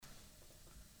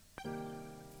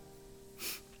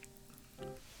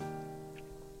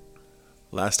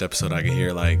Last episode, I could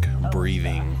hear like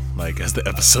breathing, like as the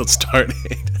episode started.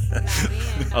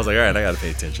 I was like, all right, I gotta pay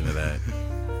attention to that.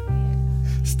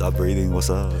 Stop breathing. What's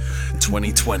up?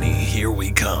 2020, here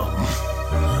we come.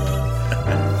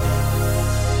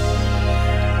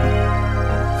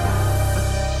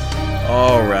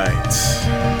 All right.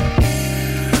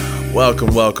 Welcome.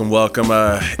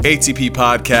 ATP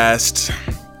podcast,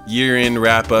 year-end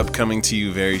wrap-up coming to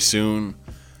you very soon.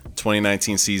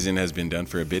 2019 season has been done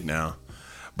for a bit now.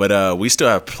 But we still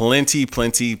have plenty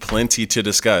to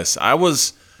discuss. I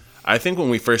think when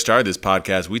we first started this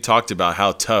podcast, we talked about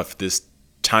how tough this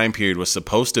time period was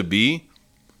supposed to be.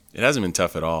 It hasn't been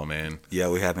tough at all, man. Yeah,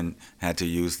 we haven't had to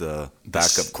use the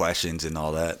backup questions and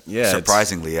all that. Yeah,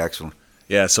 surprisingly, actually.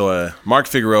 Yeah, so Mark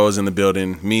Figueroa is in the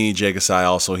building. Me, Jay Gasai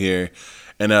also here.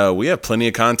 And we have plenty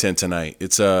of content tonight.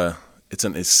 It's an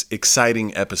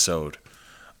exciting episode.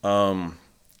 You want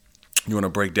to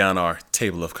break down our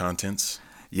table of contents?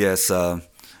 Yes,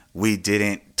 we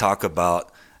didn't talk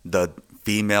about the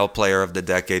female player of the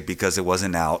decade because it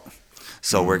wasn't out.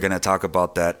 So we're going to talk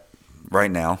about that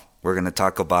right now. We're going to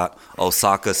talk about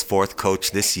Osaka's fourth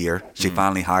coach this year. She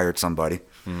finally hired somebody.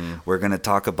 We're going to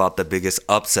talk about the biggest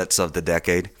upsets of the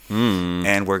decade.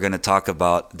 And we're going to talk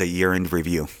about the year-end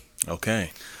review.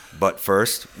 Okay. But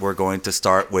first, we're going to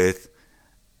start with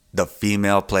the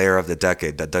female player of the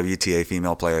decade, the WTA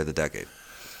female player of the decade.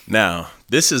 Now,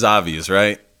 this is obvious,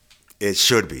 right? It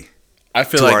should be. I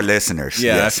feel to like our listeners.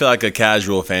 Yeah, yes. I feel like a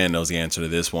casual fan knows the answer to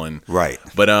this one. Right.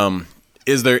 But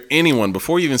is there anyone,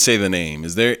 before you even say the name,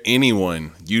 is there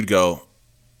anyone you'd go,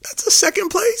 that's a second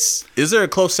place? Is there a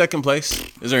close second place?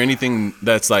 Is there anything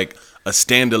that's like a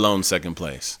standalone second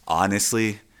place?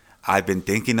 Honestly, I've been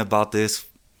thinking about this,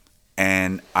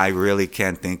 and I really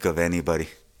can't think of anybody.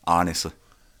 Honestly,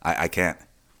 I can't.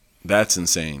 That's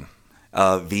insane.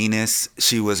 Venus,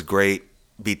 she was great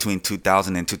between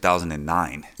 2000 and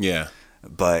 2009. Yeah.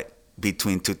 But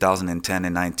between 2010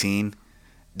 and 19,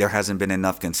 there hasn't been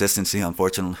enough consistency,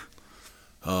 unfortunately.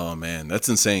 Oh, man, that's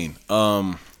insane.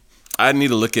 I need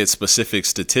to look at specific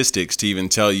statistics to even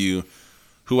tell you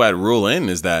who I'd rule in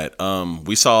is that.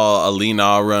 We saw a Li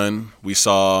Na run. We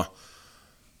saw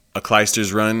a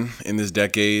Clijsters run in this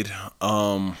decade.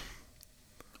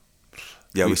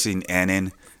 We've seen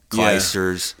Annan,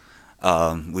 Clijsters.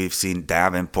 We've seen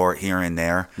Davenport here and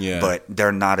there, but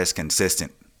they're not as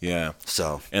consistent. Yeah.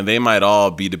 And they might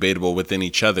all be debatable within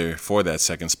each other for that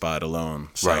second spot alone.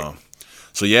 Right.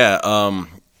 So yeah,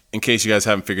 in case you guys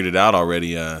haven't figured it out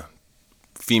already,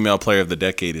 female player of the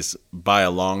decade is by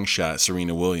a long shot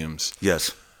Serena Williams.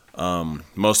 Yes.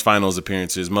 Most finals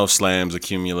appearances, most slams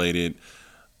accumulated,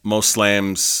 most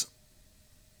slams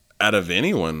out of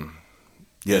anyone.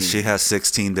 Yes, she has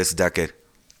 16 this decade.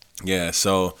 Yeah,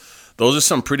 so those are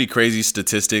some pretty crazy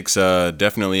statistics.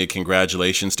 Definitely a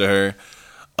congratulations to her.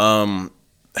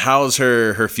 How's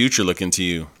her future looking to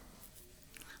you?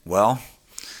 Well,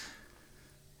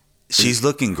 she's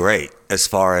looking great as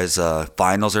far as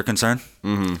finals are concerned.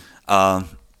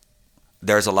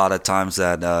 There's a lot of times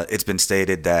that it's been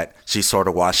stated that she's sort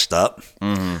of washed up.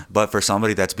 But for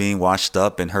somebody that's being washed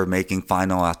up and her making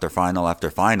final after final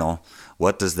after final,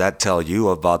 what does that tell you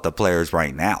about the players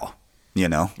right now? You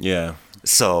know? Yeah.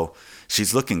 So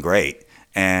she's looking great.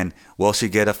 And will she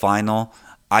get a final?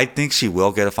 I think she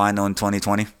will get a final in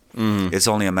 2020. It's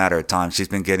only a matter of time. She's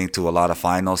been getting to a lot of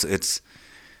finals.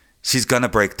 She's going to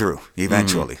break through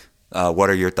eventually.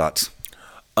 What are your thoughts?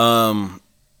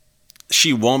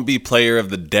 She won't be player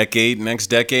of the decade next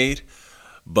decade,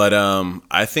 but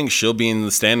I think she'll be in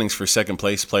the standings for second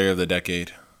place player of the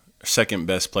decade, second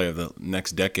best player of the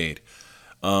next decade.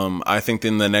 I think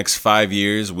in the next 5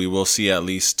 years, we will see at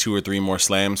least 2 or 3 more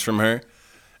slams from her.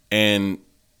 And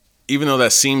even though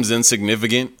that seems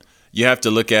insignificant, you have to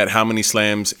look at how many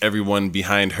slams everyone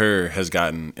behind her has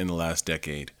gotten in the last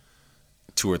decade.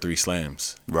 2 or 3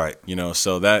 slams. Right. You know,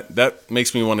 so that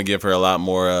makes me want to give her a lot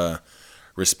more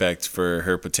respect for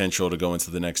her potential to go into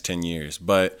the next 10 years.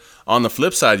 But on the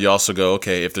flip side, you also go,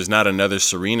 okay, if there's not another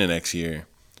Serena next year,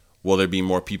 will there be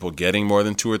more people getting more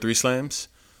than 2 or 3 slams?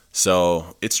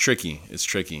 So it's tricky.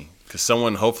 Because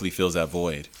someone hopefully fills that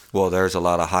void. Well, there's a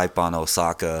lot of hype on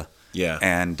Osaka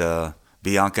and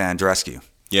Bianca Andreescu.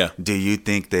 Yeah. Do you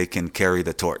think they can carry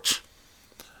the torch?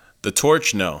 The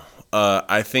torch, no.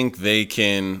 I think they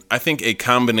can. I think a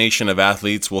combination of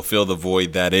athletes will fill the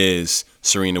void that is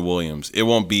Serena Williams. It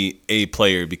won't be a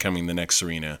player becoming the next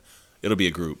Serena. It'll be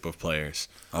a group of players.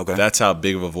 Okay. That's how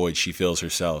big of a void she fills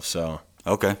herself. So.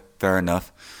 Okay, fair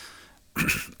enough.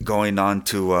 Going on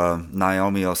to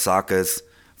Naomi Osaka's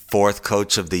fourth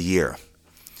coach of the year.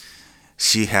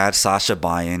 She had Sasha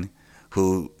Bayan,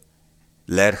 who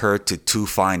led her to 2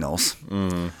 finals.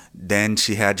 Then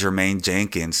she had Jermaine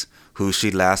Jenkins, who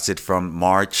she lasted from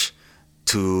March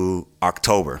to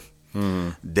October.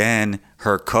 Then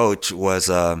her coach was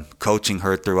coaching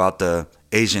her throughout the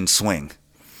Asian swing.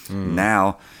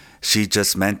 Now she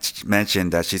just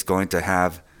mentioned that she's going to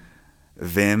have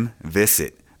Wim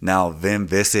Vissit. Now Wim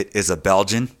Vissit is a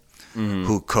Belgian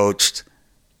who coached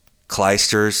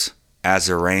Clijsters,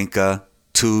 Azarenka,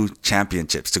 2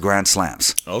 championships, 2 Grand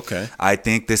Slams. Okay. I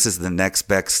think this is the next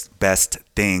best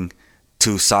thing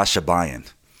to Sasha Bayan.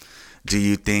 Do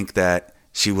you think that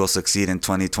she will succeed in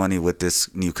 2020 with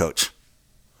this new coach?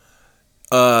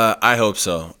 I hope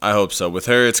so. With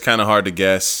her, it's kind of hard to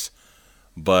guess,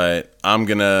 but I'm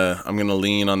gonna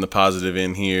lean on the positive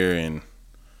in here, and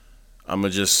I'm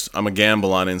gonna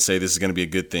gamble on it and say this is gonna be a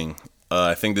good thing.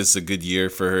 I think this is a good year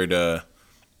for her to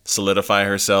solidify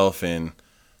herself and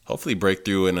hopefully break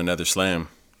through in another slam.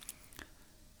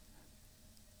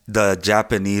 The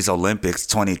Japanese Olympics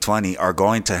 2020 are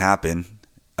going to happen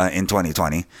in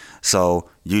 2020, so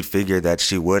you'd figure that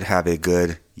she would have a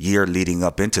good year leading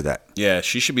up into that. Yeah,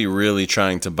 she should be really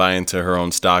trying to buy into her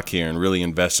own stock here and really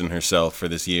invest in herself for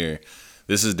this year.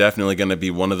 This is definitely going to be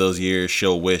one of those years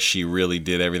she'll wish she really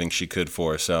did everything she could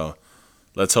for. So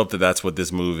let's hope that that's what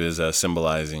this move is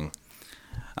symbolizing.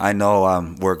 I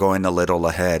know we're going a little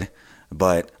ahead,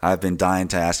 but I've been dying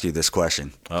to ask you this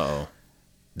question. Uh-oh.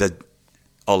 The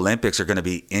Olympics are going to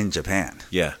be in Japan.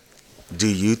 Yeah. Do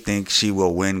you think she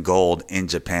will win gold in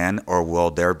Japan, or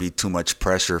will there be too much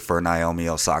pressure for Naomi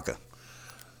Osaka?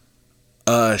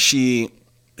 She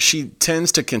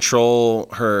tends to control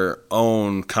her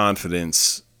own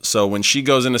confidence. So when she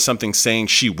goes into something saying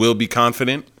she will be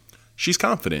confident, she's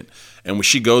confident. And when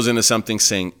she goes into something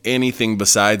saying anything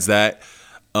besides that,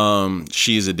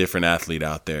 she's a different athlete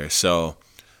out there. So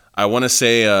I want to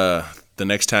say the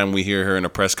next time we hear her in a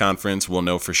press conference, we'll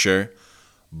know for sure.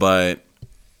 But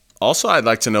also, I'd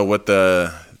like to know what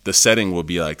the setting will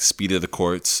be like. Speed of the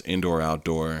courts, indoor,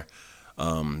 outdoor,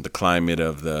 the climate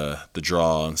of the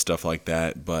draw and stuff like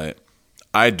that. But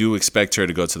I do expect her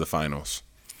to go to the finals.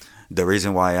 The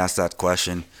reason why I asked that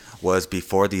question was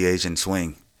before the Asian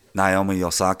swing, Naomi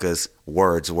Osaka's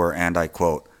words were, and I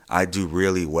quote, "I do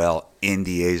really well in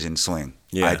the Asian swing.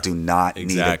 Yeah, I do not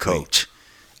need a coach.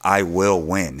 I will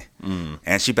win."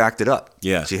 And she backed it up.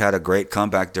 Yeah. She had a great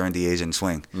comeback during the Asian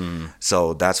swing.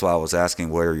 So that's why I was asking,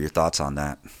 what are your thoughts on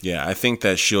that? Yeah, I think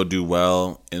that she'll do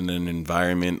well in an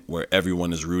environment where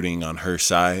everyone is rooting on her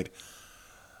side.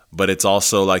 But it's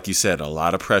also, like you said, a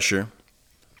lot of pressure,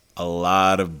 a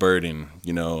lot of burden,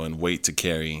 and weight to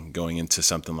carry going into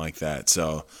something like that.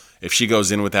 So if she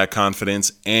goes in with that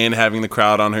confidence and having the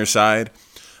crowd on her side,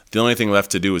 the only thing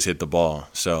left to do is hit the ball.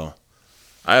 So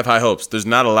I have high hopes. There's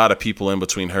not a lot of people in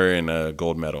between her and a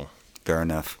gold medal. Fair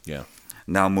enough. Yeah.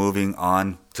 Now moving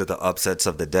on to the upsets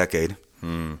of the decade.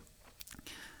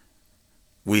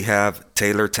 We have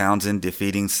Taylor Townsend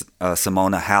defeating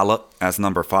Simona Halep as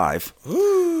number 5.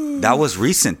 Ooh. That was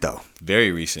recent, though.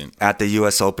 Very recent. At the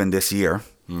U.S. Open this year,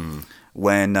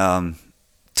 when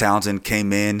Townsend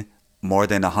came in more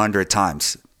than 100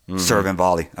 times, serve and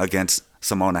volley against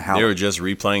Simona Halep. They were just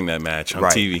replaying that match on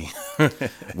TV.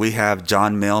 We have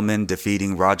John Millman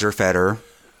defeating Roger Federer.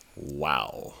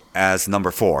 Wow. As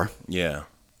number 4. Yeah.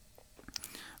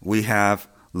 We have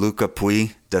Luca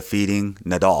Pouille defeating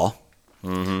Nadal.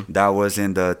 That was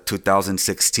in the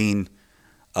 2016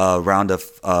 round of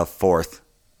 4th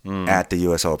at the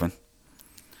U.S. Open.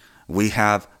 We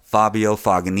have Fabio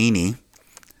Fognini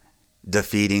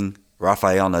defeating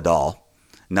Rafael Nadal.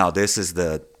 Now, this is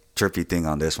the trippy thing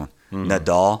on this one.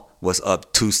 Nadal was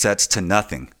up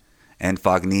 2-0, and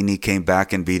Fognini came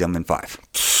back and beat him in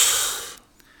 5.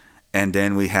 And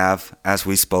then we have, as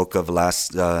we spoke of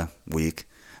last week,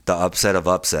 the upset of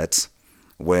upsets,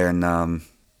 when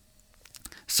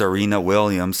Serena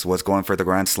Williams was going for the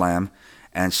Grand Slam,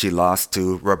 and she lost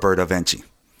to Roberta Vinci.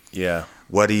 Yeah.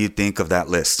 What do you think of that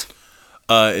list?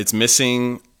 It's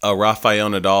missing a Rafael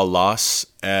Nadal loss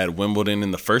at Wimbledon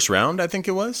in the first round, I think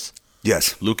it was.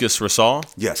 Yes. Lucas Rosal.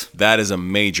 Yes. That is a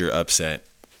major upset.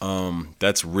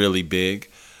 That's really big.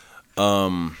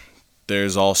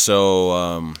 There's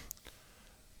also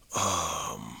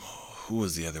who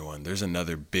was the other one? There's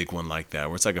another big one like that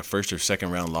where it's like a first or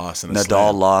second round loss in a Nadal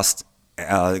slam. lost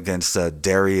against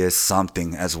Darius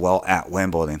something as well at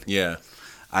Wimbledon. Yeah.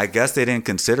 I guess they didn't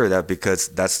consider that because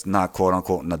that's not quote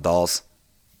unquote Nadal's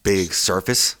big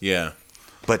surface. Yeah.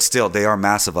 But still, they are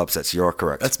massive upsets. You're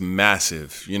correct. That's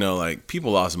massive. Like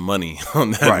people lost money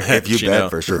on that right. match, If you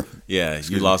bet, for sure. Yeah,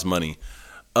 you lost money.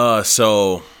 I'm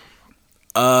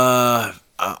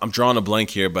drawing a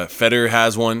blank here, but Federer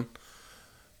has one.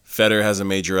 Federer has a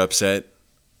major upset.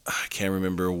 I can't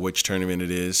remember which tournament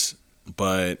it is,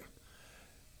 but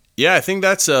yeah, I think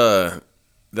that's the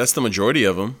majority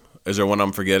of them. Is there one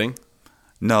I'm forgetting?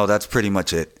 No, that's pretty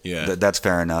much it. Yeah. That's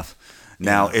fair enough.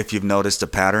 Now, if you've noticed a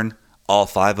pattern, all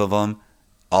 5 of them,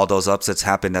 all those upsets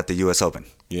happened at the U.S. Open.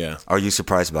 Yeah. Are you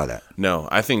surprised by that? No,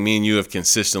 I think me and you have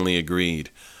consistently agreed.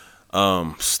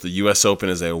 The U.S. Open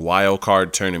is a wild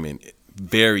card tournament.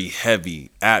 Very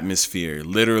heavy atmosphere,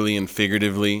 literally and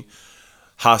figuratively.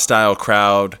 Hostile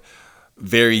crowd.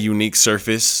 Very unique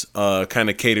surface. Kind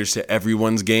of caters to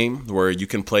everyone's game, where you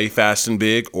can play fast and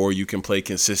big, or you can play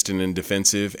consistent and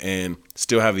defensive and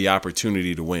still have the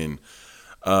opportunity to win.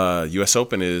 U.S.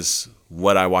 Open is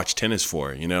what I watch tennis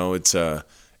for. You know, it's a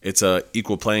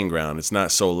equal playing ground. It's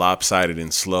not so lopsided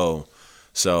and slow.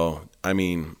 So, I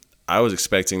mean, I was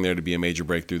expecting there to be a major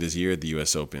breakthrough this year at the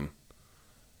U.S. Open.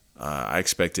 I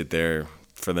expect it there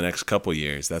for the next couple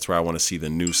years. That's where I want to see the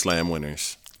new Slam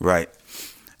winners. Right.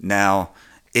 Now,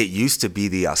 it used to be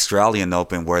the Australian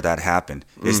Open where that happened.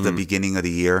 It's the beginning of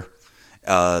the year.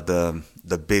 The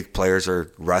big players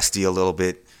are rusty a little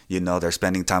bit. You know, they're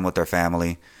spending time with their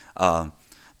family.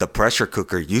 The pressure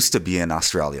cooker used to be in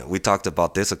Australia. We talked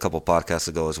about this a couple podcasts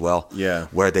ago as well. Yeah.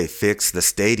 Where they fixed the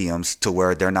stadiums to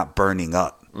where they're not burning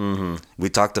up. Mm-hmm. We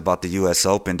talked about the U.S.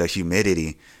 Open, the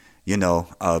humidity, you know,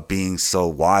 being so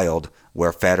wild,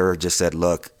 where Federer just said,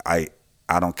 look, I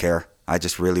don't care. I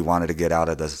just really wanted to get out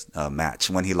of this match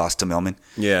when he lost to Millman.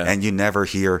 Yeah. And you never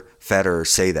hear Federer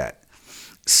say that.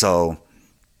 So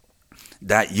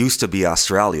that used to be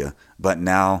Australia, but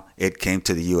now it came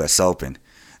to the U.S. Open.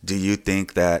 Do you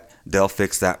think that they'll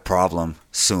fix that problem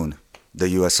soon? The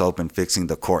U.S. Open fixing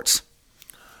the courts?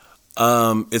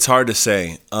 It's hard to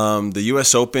say. The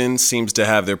U.S. Open seems to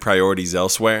have their priorities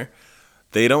elsewhere.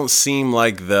 They don't seem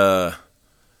like the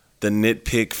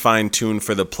nitpick, fine-tune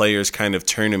for the players kind of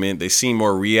tournament. They seem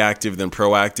more reactive than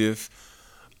proactive.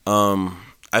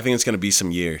 I think it's going to be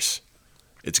some years.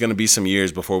 It's going to be some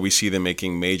years before we see them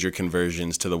making major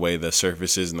conversions to the way the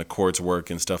surfaces and the courts work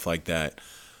and stuff like that,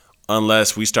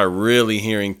 unless we start really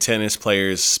hearing tennis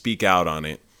players speak out on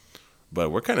it. But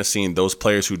we're kind of seeing those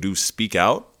players who do speak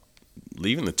out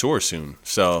leaving the tour soon.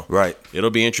 So right.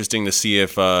 It'll be interesting to see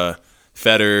if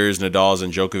Federer's, Nadal's,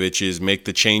 and Djokovic's make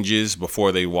the changes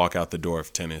before they walk out the door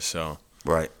of tennis. So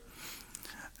right.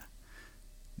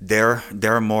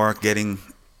 They're more getting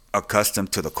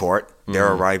accustomed to the court.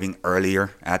 They're arriving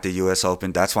earlier at the U.S.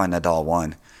 Open. That's why Nadal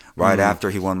won. Right after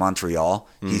he won Montreal,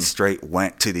 he straight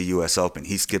went to the U.S. Open.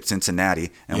 He skipped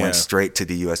Cincinnati and went straight to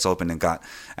the U.S. Open and got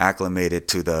acclimated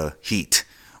to the heat,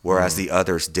 whereas the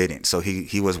others didn't. So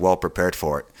he was well prepared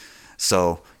for it.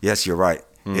 So, yes, you're right.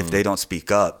 If they don't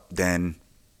speak up, then,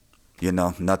 you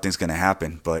know, nothing's going to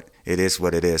happen. But it is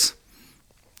what it is.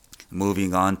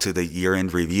 Moving on to the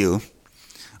year-end review,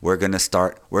 we're going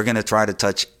to try to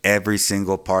touch every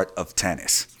single part of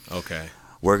tennis. Okay.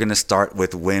 We're going to start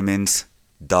with women's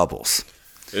doubles.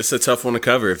 It's a tough one to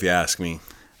cover if you ask me.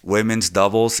 Women's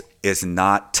doubles is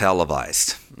not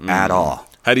televised at all.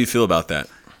 How do you feel about that?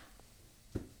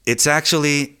 It's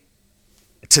actually,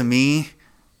 to me,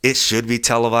 it should be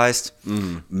televised.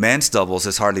 Men's doubles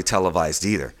is hardly televised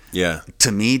either. Yeah.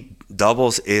 To me,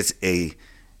 doubles is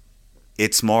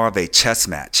it's more of a chess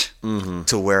match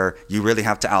to where you really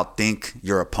have to outthink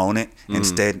your opponent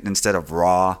instead of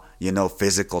raw, you know,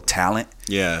 physical talent.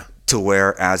 Yeah. To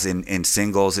where, as in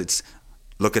singles, it's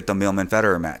look at the Millman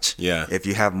Federer match. Yeah. If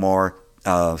you have more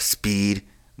speed,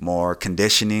 more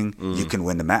conditioning, you can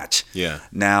win the match. Yeah.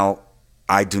 Now,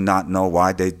 I do not know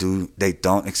why they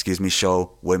don't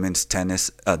show women's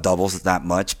tennis doubles that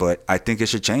much, but I think it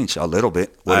should change a little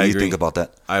bit. What do you think about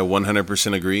that? I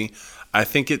 100% agree. I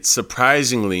think it's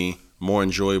surprisingly more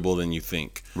enjoyable than you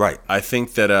think. Right. I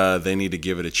think that they need to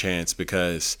give it a chance,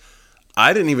 because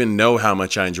I didn't even know how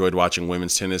much I enjoyed watching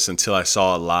women's tennis until I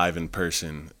saw it live in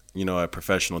person, you know, at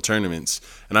professional tournaments.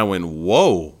 And I went,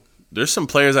 whoa, there's some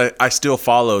players I still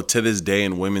follow to this day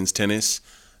in women's tennis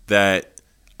that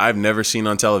I've never seen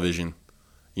on television.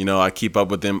 You know, I keep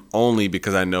up with them only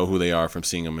because I know who they are from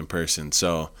seeing them in person.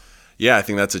 So, yeah, I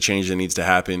think that's a change that needs to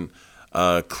happen.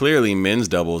 Clearly, men's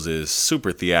doubles is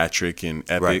super theatric and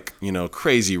epic, right. You know,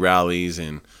 crazy rallies.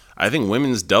 And I think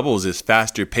women's doubles is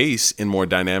faster pace and more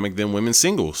dynamic than women's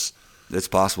singles. It's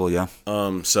possible, yeah.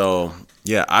 So,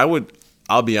 yeah,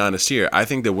 I'll be honest here. I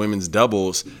think that women's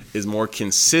doubles is more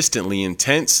consistently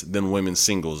intense than women's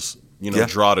singles. You know,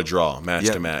 draw to draw, match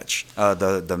to match.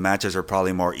 The matches are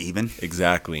probably more even.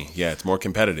 Exactly. Yeah, it's more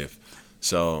competitive.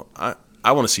 So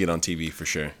I want to see it on TV for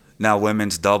sure. Now,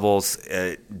 women's doubles,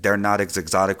 they're not as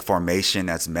exotic formation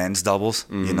as men's doubles.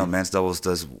 Men's doubles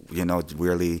does,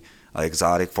 really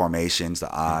exotic formations,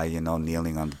 the eye,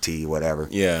 kneeling on the tee, whatever.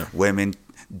 Yeah. Women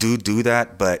do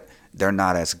that, but they're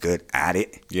not as good at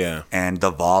it. Yeah. And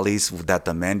the volleys that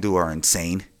the men do are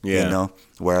insane,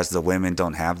 whereas the women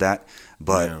don't have that.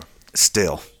 But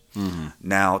still,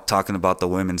 now talking about the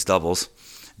women's doubles,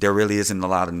 there really isn't a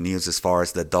lot of news as far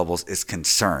as the doubles is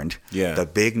concerned. Yeah. The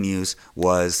big news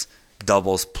was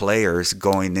doubles players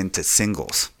going into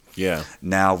singles. Yeah.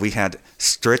 Now we had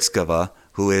Strycova,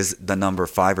 who is the number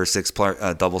 5 or 6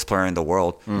 doubles player in the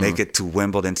world, make it to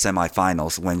Wimbledon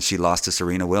semifinals when she lost to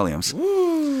Serena Williams.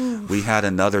 Woo. We had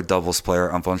another doubles player.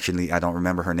 Unfortunately, I don't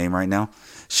remember her name right now.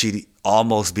 She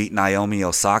almost beat Naomi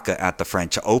Osaka at the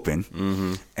French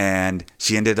Open, and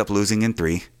she ended up losing in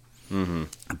 3.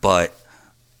 But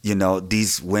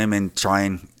these women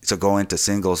trying to go into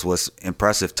singles was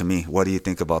impressive to me. What do you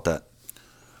think about that?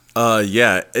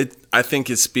 I think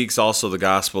it speaks also the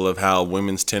gospel of how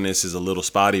women's tennis is a little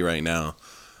spotty right now.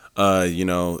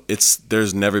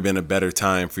 There's never been a better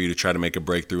time for you to try to make a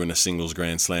breakthrough in a singles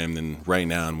Grand Slam than right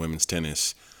now in women's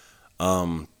tennis.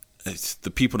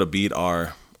 The people to beat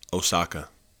are Osaka,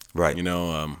 right?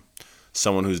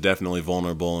 Someone who's definitely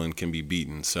vulnerable and can be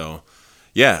beaten. So,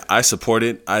 yeah, I support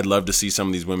it. I'd love to see some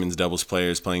of these women's doubles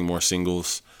players playing more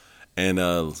singles and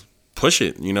push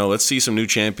it. Let's see some new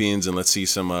champions and let's see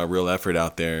some real effort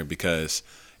out there, because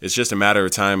it's just a matter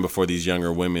of time before these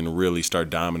younger women really start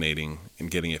dominating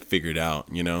and getting it figured out,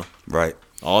 Right.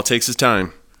 All it takes is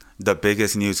time. The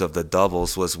biggest news of the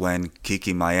doubles was when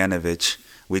Kiki Mijanovic,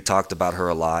 we talked about her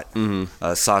a lot.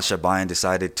 Sasha Bayan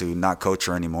decided to not coach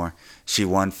her anymore. She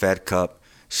won Fed Cup.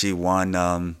 She won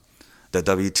the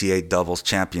WTA doubles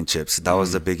championships. That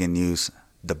was the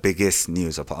biggest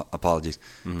news, apologies,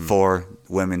 for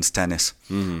women's tennis.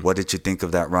 What did you think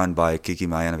of that run by Kiki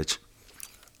Mijanovic?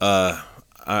 I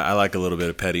like a little bit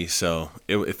of petty, so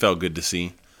it felt good to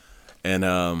see. And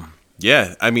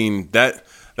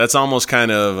that's almost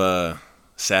kind of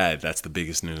sad. That's the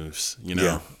biggest news,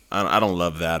 Yeah. I don't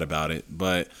love that about it,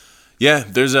 but yeah,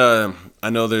 there's like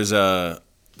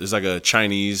a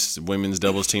Chinese women's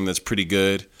doubles team that's pretty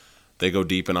good. They go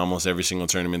deep in almost every single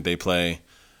tournament they play.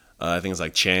 I think it's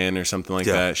like Chan or something like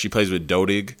that. She plays with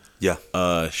Dodig. Yeah.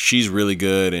 She's really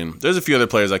good, and there's a few other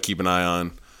players I keep an eye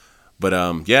on. But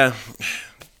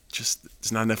just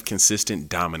there's not enough consistent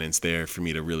dominance there for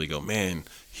me to really go, man,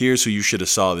 here's who you should have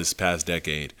saw this past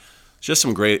decade. It's just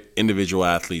some great individual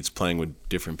athletes playing with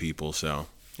different people. So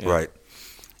Right.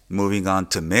 Moving on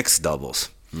to mixed doubles.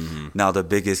 Now the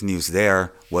biggest news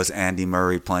there was Andy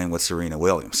Murray playing with Serena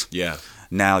Williams. Yeah.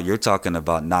 Now you're talking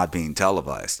about not being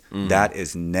televised. That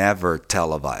is never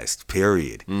televised,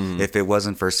 period. If it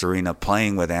wasn't for Serena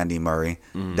playing with Andy Murray,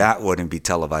 that wouldn't be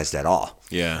televised at all.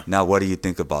 Yeah. Now what do you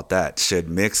think about that? Should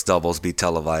mixed doubles be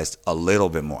televised a little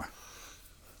bit more?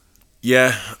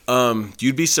 Yeah.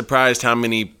 You'd be surprised how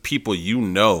many people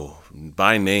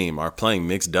by name are playing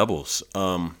mixed doubles.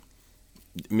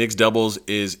 Mixed doubles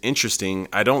is interesting.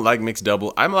 I don't like mixed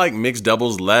double. I like mixed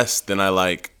doubles less than I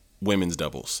like women's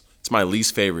doubles. It's my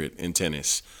least favorite in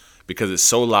tennis because it's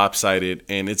so lopsided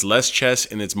and it's less chess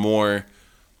and it's more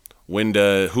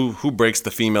who breaks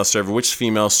the female server, which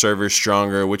female server is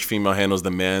stronger, which female handles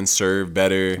the man's serve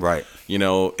better. Right.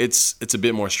 It's a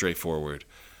bit more straightforward.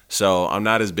 So I'm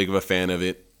not as big of a fan of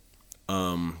it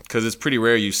because it's pretty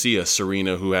rare you see a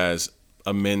Serena who has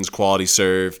a men's quality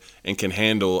serve and can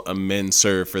handle a men's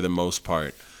serve for the most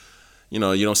part. You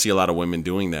don't see a lot of women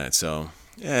doing that. So,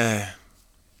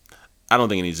 I don't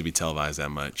think it needs to be televised that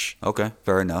much. Okay,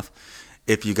 fair enough.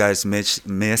 If you guys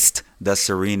missed the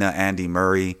Serena-Andy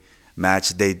Murray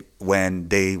match when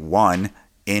they won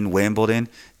in Wimbledon,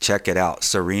 check it out.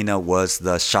 Serena was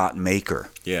the shot maker.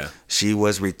 Yeah. She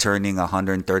was returning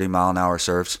 130-mile-an-hour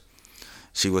serves.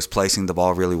 She was placing the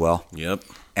ball really well. Yep.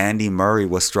 Andy Murray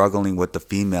was struggling with the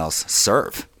females'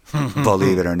 serve,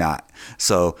 believe it or not.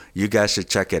 So you guys should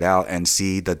check it out and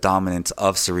see the dominance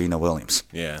of Serena Williams.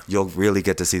 Yeah. You'll really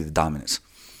get to see the dominance.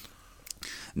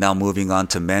 Now moving on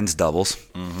to men's doubles.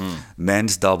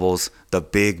 Men's doubles, the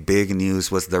big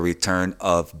news was the return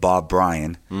of Bob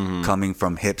Bryan coming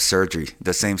from hip surgery,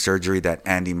 the same surgery that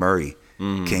Andy Murray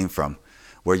came from.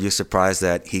 Were you surprised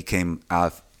that he came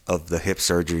out of the hip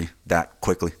surgery that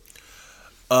quickly?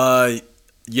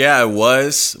 Yeah, I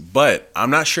was, but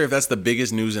I'm not sure if that's the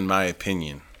biggest news in my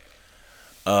opinion.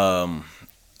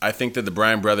 I think that the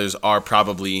Bryan brothers are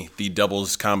probably the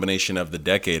doubles combination of the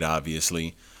decade,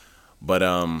 obviously. But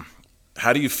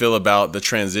how do you feel about the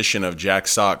transition of Jack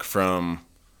Sock from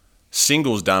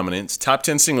singles dominance, top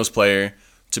 10 singles player,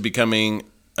 to becoming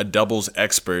a doubles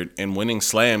expert and winning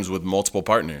slams with multiple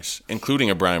partners, including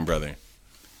a Bryan brother.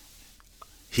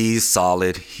 He's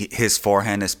solid. His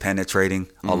forehand is penetrating.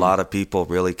 A lot of people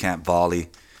really can't volley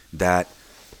that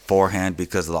forehand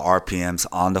because of the RPMs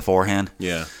on the forehand.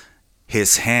 Yeah.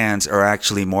 His hands are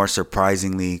actually more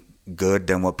surprisingly good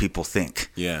than what people think.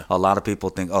 Yeah. A lot of people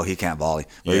think, oh, he can't volley.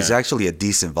 But Yeah. he's actually a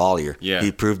decent volleyer. Yeah.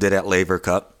 He proved it at Laver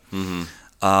Cup.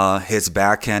 His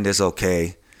backhand is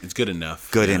okay. It's good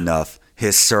enough. Good Yeah. enough.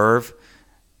 His serve,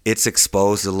 it's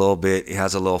exposed a little bit. It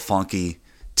has a little funky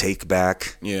take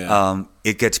back. Yeah.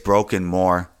 It gets broken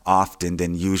more often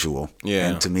than usual. Yeah.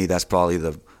 And to me, that's probably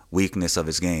the weakness of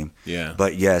his game. Yeah.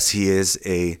 But yes, he is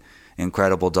a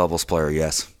incredible doubles player.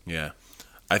 Yes. Yeah.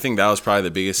 I think that was probably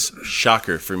the biggest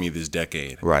shocker for me this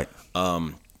decade. Right.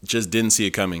 Just didn't see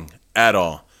it coming at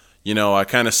all. You know, I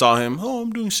kind of saw him,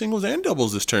 I'm doing singles and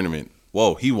doubles this tournament.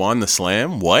 Whoa, he won the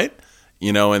slam? What?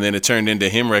 You know, and then it turned into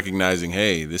him recognizing,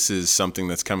 hey, this is something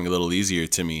that's coming a little easier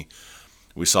to me.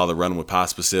 We saw the run with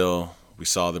Pospisil. We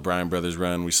saw the Bryan brothers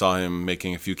run. We saw him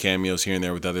making a few cameos here and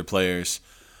there with other players.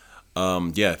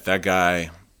 Yeah, that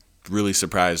guy really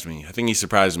surprised me. I think he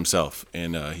surprised himself,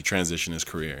 and he transitioned his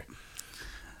career.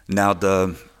 Now,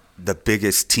 the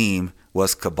biggest team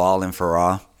was Cabal and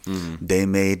Farah. They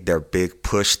made their big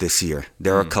push this year.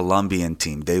 They're a Colombian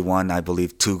team. They won, I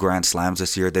believe, 2 Grand Slams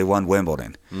this year. They won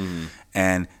Wimbledon.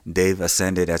 And they've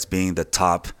ascended as being the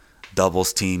top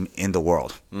doubles team in the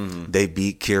world. They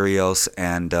beat Kyrgios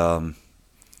and,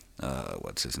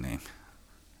 what's his name?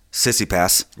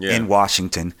 Tsitsipas in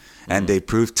Washington. And they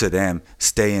proved to them,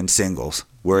 stay in singles.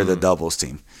 We're the doubles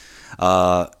team.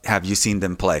 Have you seen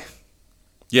them play?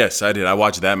 Yes, I did. I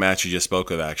watched that match you just spoke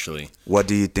of, actually. What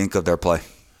do you think of their play?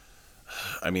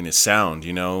 I mean, it's sound,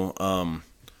 you know.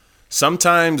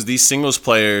 Sometimes these singles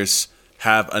players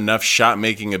have enough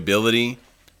shot-making ability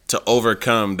to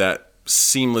overcome that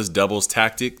seamless doubles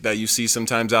tactic that you see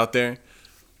sometimes out there.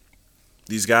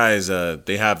 These guys,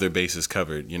 they have their bases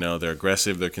covered. You know, they're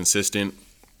aggressive, they're consistent.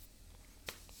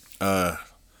 I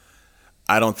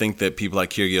don't think that people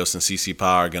like Kyrgios and Tsitsipas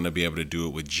are going to be able to do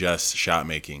it with just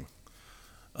shot-making.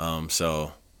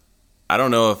 So I don't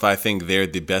know if I think they're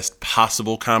the best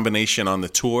possible combination on the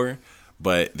tour,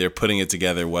 but they're putting it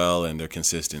together well and they're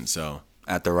consistent. So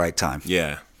At the right time.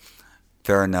 yeah.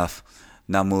 Fair enough.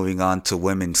 Now moving on to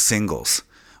women's singles.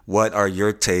 What are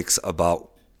your takes about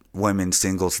women's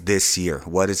singles this year?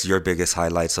 What is your biggest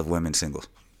highlights of women's singles?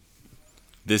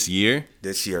 This year,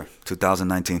 This year,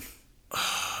 2019.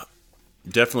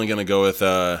 definitely going to go with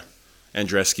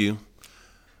Andreescu.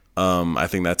 I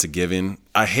think that's a given.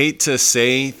 I hate to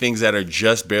say things that are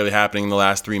just barely happening in the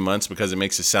last 3 months because it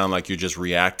makes it sound like you're just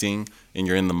reacting and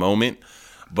you're in the moment.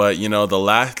 But, you know, the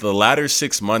latter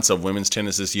 6 months of women's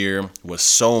tennis this year was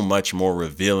so much more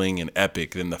revealing and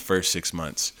epic than the first 6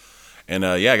 months. And,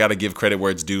 I got to give credit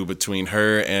where it's due between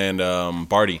her and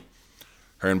Barty.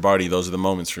 Her and Barty, those are the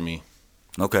moments for me.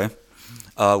 Okay.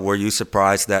 Were you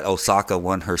surprised that Osaka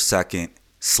won her second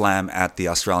slam at the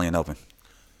Australian Open?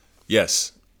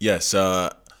 Yes.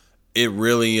 It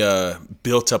really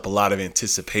built up a lot of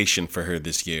anticipation for her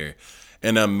this year.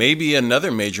 And maybe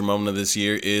another major moment of this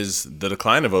year is the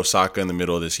decline of Osaka in the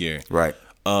middle of this year. Right.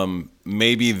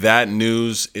 Maybe that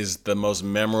news is the most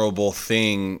memorable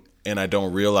thing, and I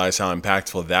don't realize how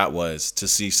impactful that was to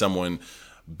see someone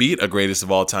beat a greatest of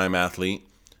all time athlete,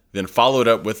 then followed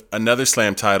up with another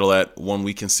slam title at one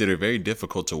we consider very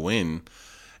difficult to win,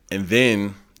 and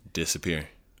then disappear.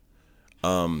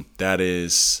 That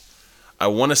is, I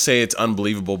want to say it's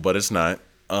unbelievable, but it's not.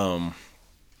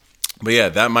 But yeah,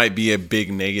 that might be a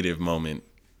big negative moment.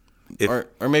 Or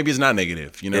maybe it's not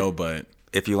negative, you know, but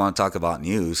if you want to talk about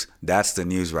news, that's the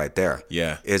news right there.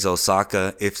 Yeah. If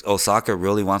Osaka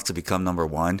really wants to become number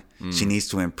one, she needs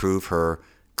to improve her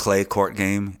clay court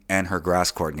game and her grass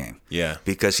court game. Yeah.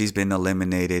 Because she's been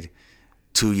eliminated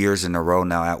 2 years in a row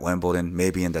now at Wimbledon,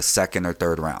 maybe in the second or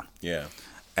third round. Yeah.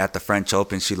 At the French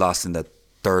Open, she lost in the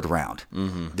third round.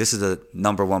 This is the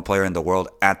number one player in the world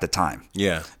at the time.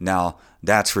 Yeah. Now,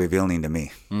 that's revealing to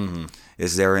me.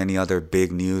 Is there any other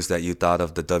big news that you thought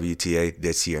of the WTA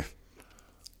this year?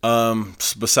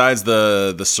 Besides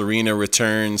the Serena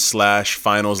return /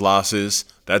 finals losses,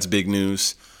 that's big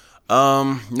news.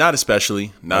 Not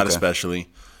especially.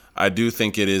 I do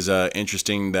think it is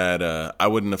interesting that I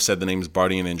wouldn't have said the names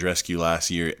Barty and Andreescu last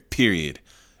year, period.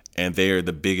 And they are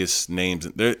the biggest names.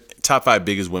 They're top 5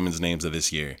 biggest women's names of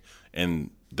this year. And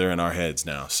they're in our heads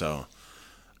now. So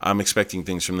I'm expecting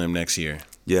things from them next year.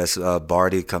 Yes,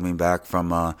 Barty coming back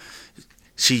from...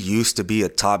 she used to be a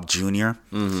top junior,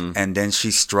 and then she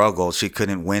struggled. She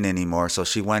couldn't win anymore, so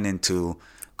she went into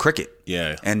cricket.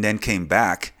 Yeah. And then came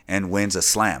back and wins a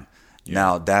slam.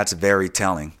 Now, that's very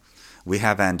telling. We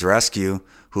have Andreescu,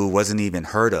 who wasn't even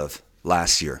heard of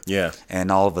last year. Yeah.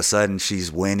 And all of a sudden,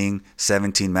 she's winning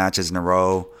 17 matches in a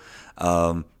row,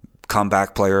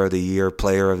 comeback player of the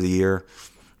year,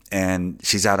 and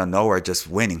she's out of nowhere just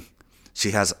winning.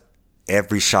 She has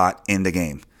every shot in the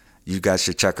game. You guys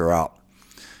should check her out.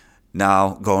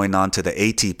 Now, going on to the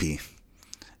ATP.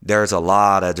 There's a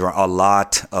lot of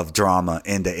drama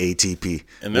in the ATP.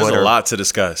 And there's a lot to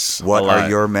discuss. What are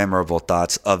your memorable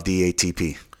thoughts of the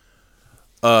ATP?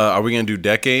 Are we going to do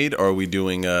decade or are we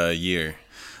doing year?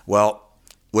 Well,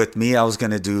 with me, I was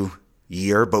going to do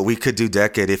year, but we could do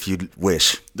decade if you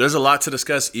wish. There's a lot to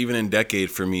discuss even in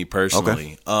decade for me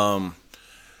personally. Okay.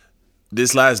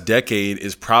 This last decade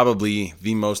is probably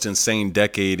the most insane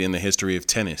decade in the history of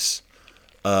tennis.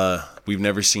 We've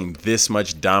never seen this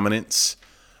much dominance.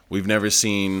 We've never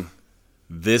seen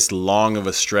this long of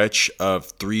a stretch of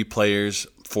 3 players,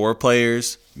 4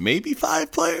 players, maybe 5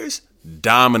 players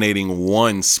dominating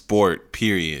one sport,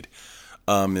 period.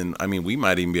 And I mean, we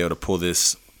might even be able to pull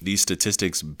these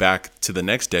statistics back to the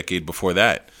next decade before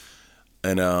that.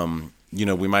 And,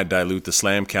 we might dilute the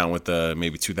slam count with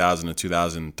maybe 2000 to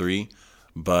 2003.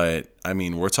 But, I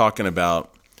mean, we're talking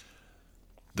about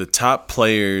the top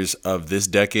players of this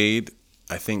decade.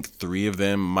 I think 3 of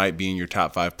them might be in your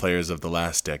top 5 players of the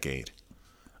last decade.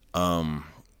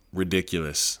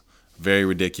 Ridiculous. Very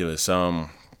ridiculous. I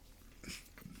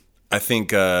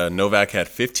think Novak had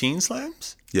 15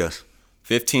 slams? Yes.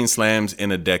 15 slams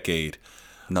in a decade.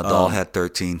 Nadal had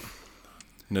 13.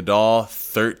 Nadal,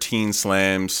 13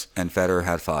 slams. And Federer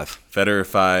had 5. Federer,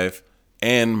 5.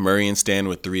 And Murray and Stan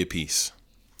with 3 apiece.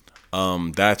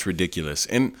 That's ridiculous.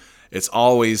 And it's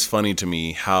always funny to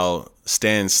me how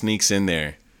Stan sneaks in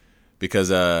there because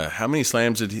how many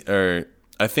slams did he,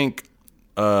 I think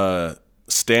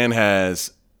Stan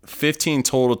has 15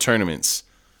 total tournaments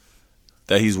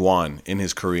that he's won in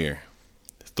his career.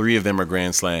 3 of them are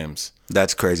Grand Slams.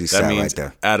 That's crazy stat right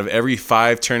there. Out of every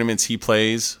 5 tournaments he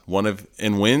plays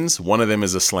and wins, one of them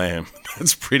is a slam.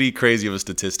 That's pretty crazy of a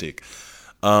statistic.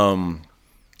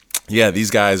 Yeah,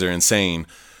 these guys are insane.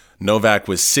 Novak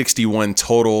was 61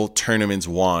 total tournaments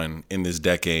won in this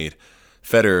decade.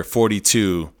 Federer,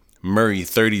 42. Murray,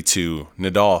 32.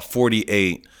 Nadal,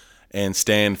 48. And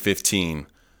Stan, 15.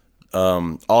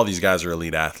 All these guys are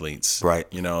elite athletes. Right.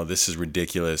 This is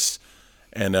ridiculous.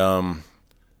 And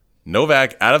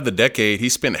Novak, out of the decade, he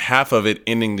spent half of it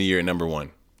ending the year at number 1.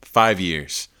 5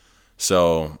 years.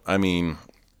 So, I mean,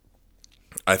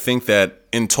 I think that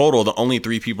in total, the only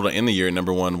 3 people to end the year at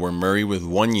number 1 were Murray with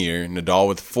 1 year, Nadal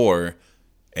with 4,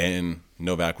 and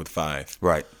Novak with 5.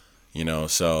 Right.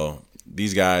 So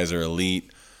these guys are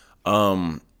elite.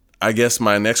 I guess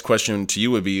my next question to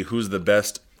you would be, who's the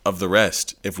best of the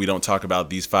rest if we don't talk about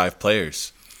these 5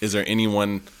 players? Is there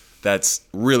anyone that's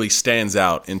really stands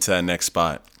out into that next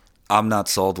spot? I'm not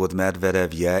sold with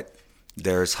Medvedev yet.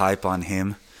 There's hype on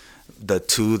him. The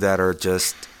 2 that are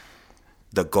just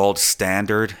the gold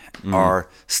standard are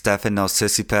Stefanos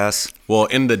Tsitsipas. Well,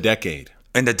 in the decade.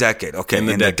 In the decade, okay. In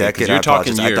the decade, you're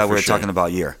talking year. I thought we were talking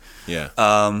about year. Yeah.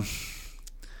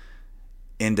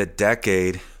 In the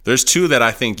decade, there's 2 that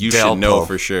I think you should know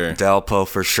for sure. Delpo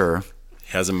for sure.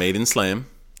 Has a maiden slam.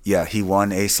 Yeah, he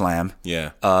won a slam.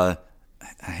 Yeah. I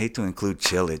hate to include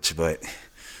Cilic, but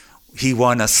he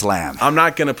won a slam. I'm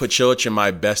not going to put Cilic in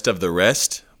my best of the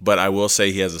rest, but I will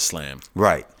say he has a slam.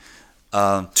 Right.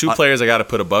 2 players I got to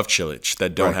put above Cilic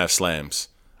that don't have slams.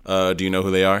 Do you know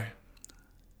who they are?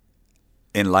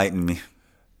 Enlighten me.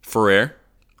 Ferrer.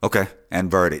 Okay. And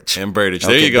Berdych.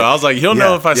 There you go. I was like, he'll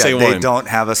know if I say one. They don't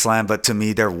have a slam, but to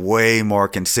me, they're way more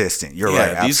consistent. You're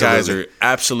right. These guys are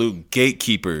absolute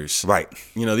gatekeepers. Right.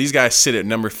 These guys sit at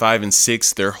number 5 and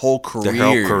 6 their whole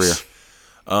careers.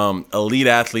 Elite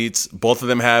athletes. Both of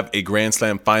them have a Grand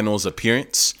Slam finals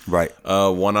appearance. Right.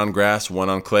 One on grass, one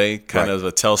on clay. Kind of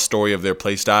a tell story of their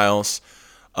play styles.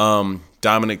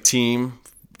 Dominic Thiem,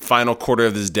 final quarter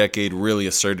of this decade, really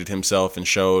asserted himself and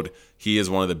showed he is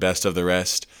one of the best of the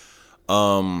rest.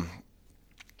 I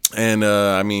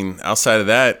mean, outside of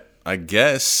that, I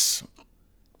guess,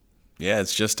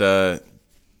 it's just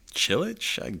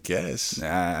Cilic, I guess.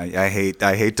 I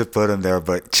hate to put him there,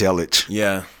 but Cilic.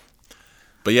 Yeah.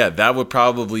 But yeah, that would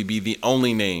probably be the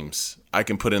only names I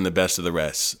can put in the best of the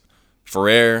rest.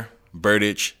 Ferrer,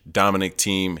 Berdych, Dominic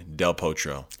Thiem, Del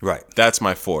Potro. Right. That's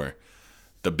my 4.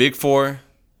 The big 4,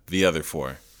 the other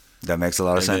 4. That makes a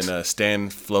lot of sense. And then Stan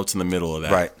floats in the middle of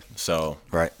that. Right. So.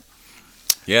 Right.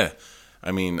 Yeah.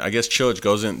 I mean, I guess Cilic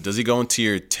goes in. Does he go into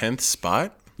your 10th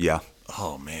spot? Yeah.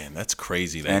 Oh, man. That's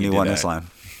crazy. And he won a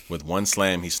slam. With one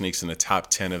slam, he sneaks in the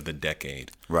top 10 of the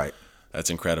decade. Right. That's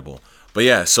incredible. But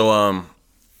yeah, so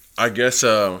I guess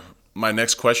my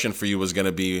next question for you was going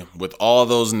to be, with all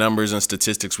those numbers and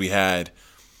statistics we had,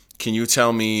 can you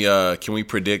tell me, can we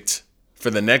predict for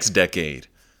the next decade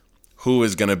who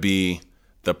is going to be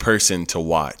the person to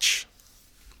watch?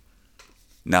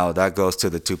 Now, that goes to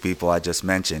the two people I just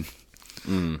mentioned.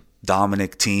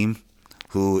 Dominic Thiem,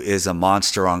 who is a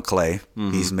monster on clay.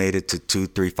 He's made it to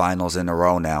 2-3 finals in a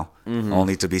row now,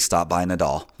 only to be stopped by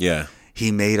Nadal. Yeah.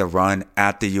 He made a run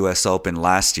at the U.S. Open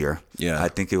last year. Yeah. I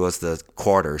think it was the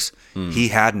quarters. He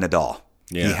had Nadal.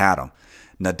 Yeah. He had him.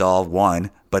 Nadal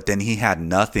won, but then he had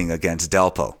nothing against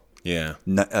Delpo. Yeah.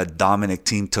 Dominic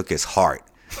Thiem took his heart,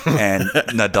 and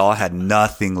Nadal had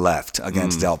nothing left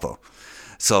against Delpo.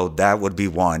 So that would be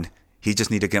one. He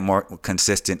just need to get more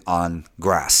consistent on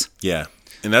grass. Yeah.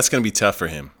 And that's going to be tough for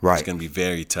him. Right. It's going to be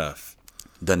very tough.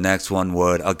 The next one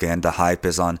would, again, the hype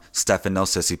is on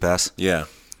Stefanos Tsitsipas. Yeah.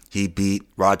 He beat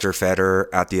Roger Federer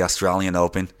at the Australian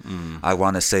Open. I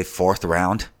want to say 4th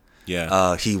round.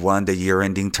 Yeah. He won the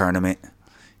year-ending tournament.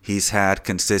 He's had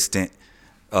consistent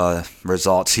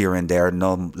results here and there,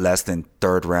 no less than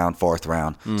 3rd round, 4th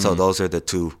round. So those are the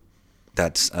two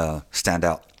that stand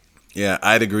out. Yeah,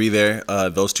 I'd agree there.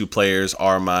 Those two players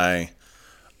are my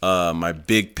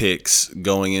big picks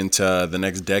going into the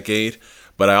next decade.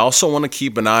 But I also want to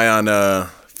keep an eye on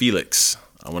Felix.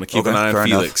 I want to keep an eye on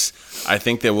Felix. I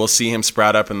think that we'll see him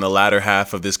sprout up in the latter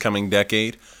half of this coming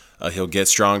decade. He'll get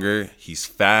stronger. He's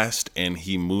fast, and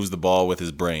he moves the ball with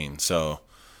his brain. So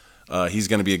he's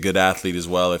going to be a good athlete as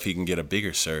well if he can get a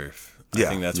bigger serve. I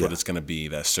think that's what it's going to be,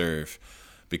 that serve.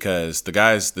 Because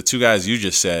the two guys you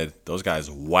just said, those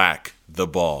guys whack the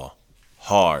ball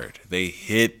hard. They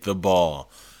hit the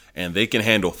ball. And they can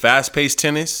handle fast-paced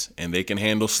tennis, and they can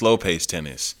handle slow-paced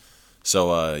tennis.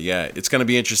 So, it's going to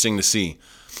be interesting to see.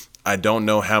 I don't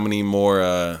know how many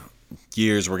more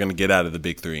years we're going to get out of the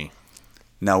big three.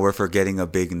 Now we're forgetting a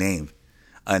big name.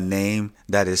 A name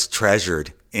that is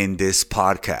treasured in this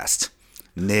podcast.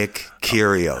 Nick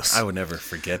Kyrgios. I would never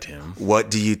forget him. What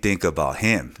do you think about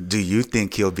him? Do you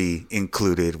think he'll be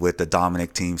included with the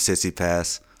Dominic Thiem,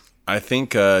 Tsitsipas? I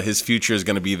think his future is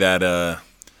going to be that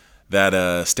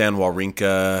Stan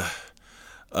Wawrinka,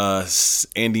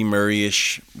 Andy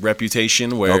Murray-ish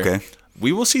reputation where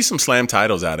we will see some slam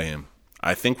titles out of him.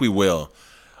 I think we will.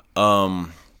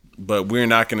 But we're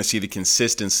not going to see the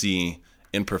consistency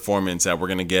in performance that we're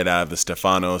going to get out of the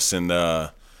Stefanos and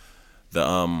the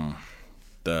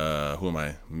who am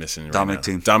I missing right Dominic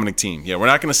now? Thiem. Dominic Thiem. Yeah, we're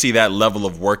not going to see that level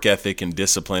of work ethic and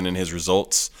discipline in his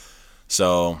results.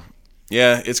 So,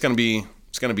 yeah, it's going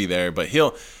to be there, but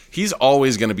he's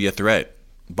always going to be a threat.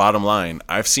 Bottom line,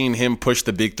 I've seen him push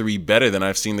the big three better than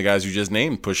I've seen the guys you just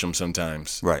named push them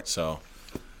sometimes. Right. So,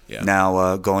 yeah.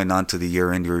 Now, going on to the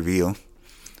year-end review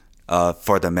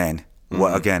for the men.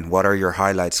 What are your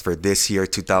highlights for this year,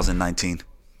 2019?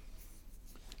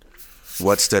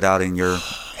 What stood out in your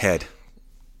head?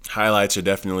 Highlights are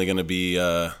definitely going to be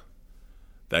that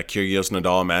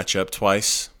Kyrgios-Nadal matchup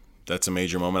twice. That's a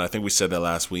major moment. I think we said that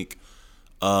last week.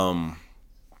 The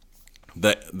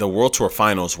World Tour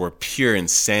Finals were pure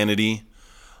insanity.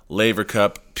 Laver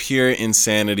Cup, pure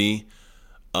insanity.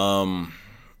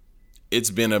 It's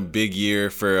been a big year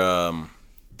for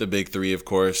the big three, of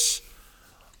course.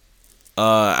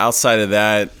 Outside of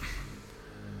that,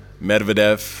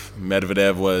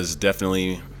 Medvedev was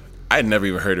definitely... I had never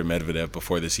even heard of Medvedev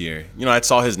before this year. I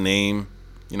saw his name,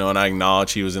 and I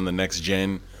acknowledged he was in the next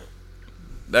gen.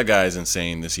 That guy is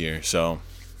insane this year, so...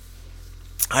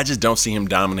 I just don't see him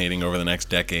dominating over the next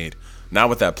decade. Not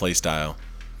with that play style.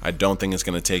 I don't think it's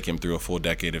going to take him through a full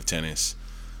decade of tennis.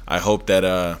 I hope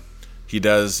that he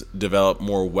does develop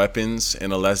more weapons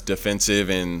and a less defensive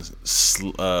and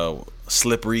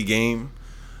slippery game.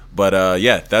 But,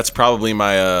 that's probably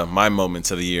my moments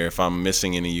of the year. If I'm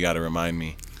missing any, you got to remind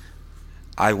me.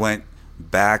 I went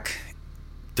back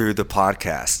through the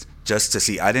podcast just to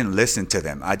see. I didn't listen to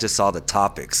them. I just saw the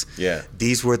topics. Yeah.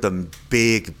 These were the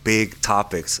big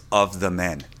topics of the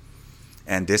men.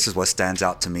 And this is what stands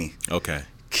out to me. Okay.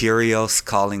 Kyrgios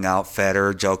calling out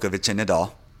Federer, Djokovic, and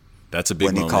Nadal. That's a big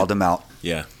moment. When he called them out.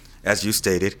 Yeah. As you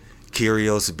stated,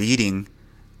 Kyrgios beating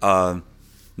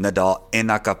Nadal in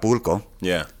Acapulco.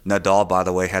 Yeah. Nadal, by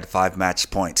the way, had 5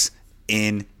 match points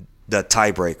in the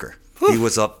tiebreaker. He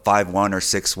was up 5-1 or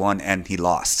 6-1, and he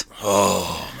lost.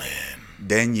 Oh, man.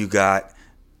 Then you got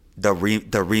the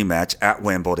rematch at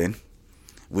Wimbledon.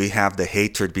 We have the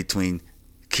hatred between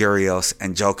Kyrgios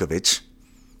and Djokovic.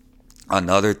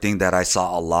 Another thing that I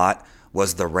saw a lot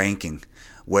was the ranking.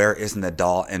 Where is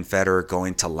Nadal and Federer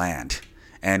going to land?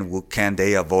 and can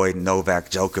they avoid Novak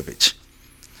Djokovic?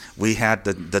 We had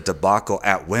the debacle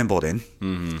at Wimbledon.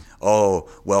 Oh,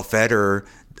 well, Federer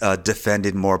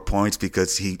defended more points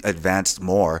because he advanced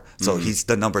more, so he's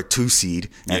the number 2 seed,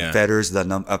 and Federer's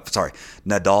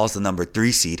Nadal's the number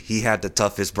 3 seed. He had the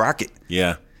toughest bracket.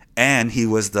 Yeah, and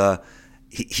he's a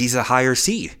higher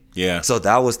seed. Yeah. So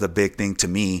that was the big thing to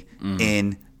me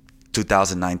in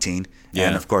 2019. Yeah.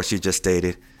 And of course, you just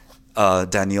stated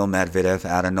Daniil Medvedev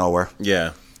out of nowhere.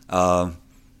 Yeah. 7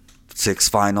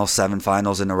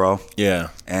 finals in a row. Yeah.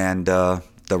 And the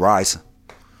rise.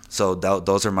 So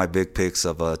those are my big picks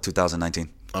of 2019.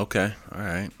 Okay. All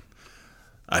right.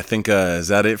 I think, is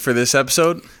that it for this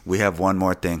episode? We have one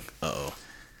more thing. Uh-oh.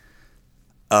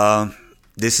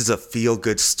 This is a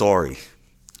feel-good story.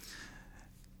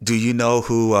 Do you know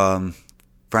who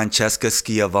Francesca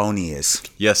Schiavone is?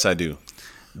 Yes, I do.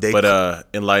 But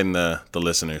enlighten the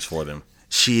listeners for them.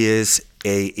 She is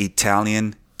a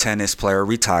Italian tennis player,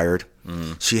 retired.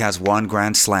 She has 1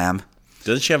 Grand Slam.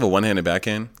 Doesn't she have a one-handed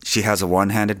backhand? She has a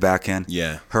one-handed backhand.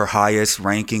 Yeah. Her highest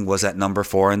ranking was at number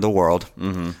 4 in the world.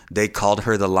 They called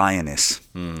her the Lioness,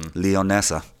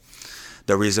 Leonessa.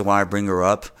 The reason why I bring her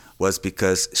up was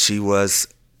because she was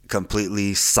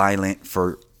completely silent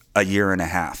for a year and a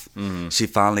half. She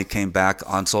finally came back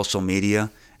on social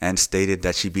media and stated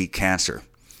that she beat cancer.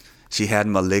 She had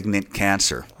malignant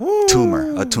cancer, a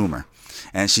tumor.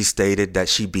 And she stated that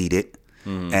she beat it,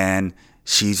 and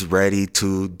she's ready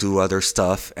to do other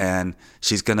stuff, and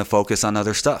she's going to focus on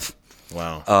other stuff.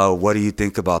 Wow. What do you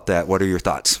think about that? What are your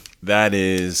thoughts? That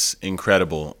is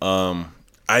incredible.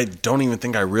 I don't even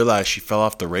think I realized she fell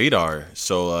off the radar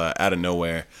so out of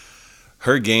nowhere.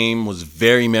 Her game was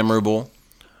very memorable,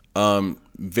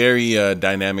 very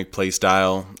dynamic play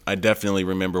style. I definitely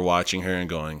remember watching her and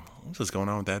going, what's going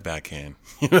on with that backhand?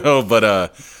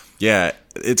 But yeah,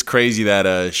 it's crazy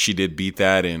that she did beat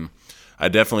that, and I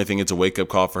definitely think it's a wake-up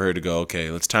call for her to go, okay,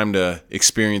 it's time to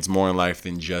experience more in life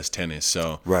than just tennis.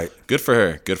 So right. Good for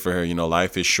her. Good for her.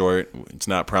 Life is short. It's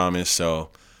not promised.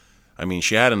 So, I mean,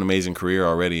 she had an amazing career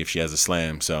already if she has a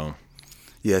slam. So,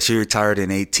 yeah, she retired in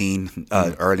 18,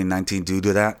 early 19 due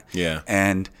to that. Yeah.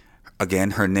 And, again,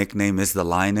 her nickname is the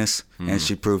Lioness, and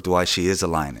she proved why she is a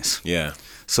Lioness. Yeah.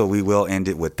 So we will end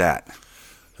it with that.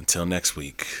 Until next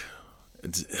week.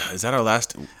 Is that our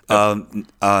last?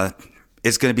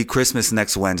 It's going to be Christmas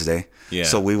next Wednesday. Yeah.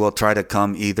 So we will try to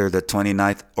come either the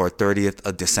 29th or 30th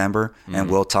of December, and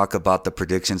we'll talk about the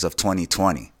predictions of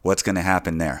 2020. What's going to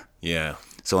happen there. Yeah.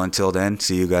 So until then,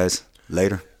 see you guys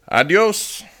later.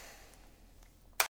 Adios.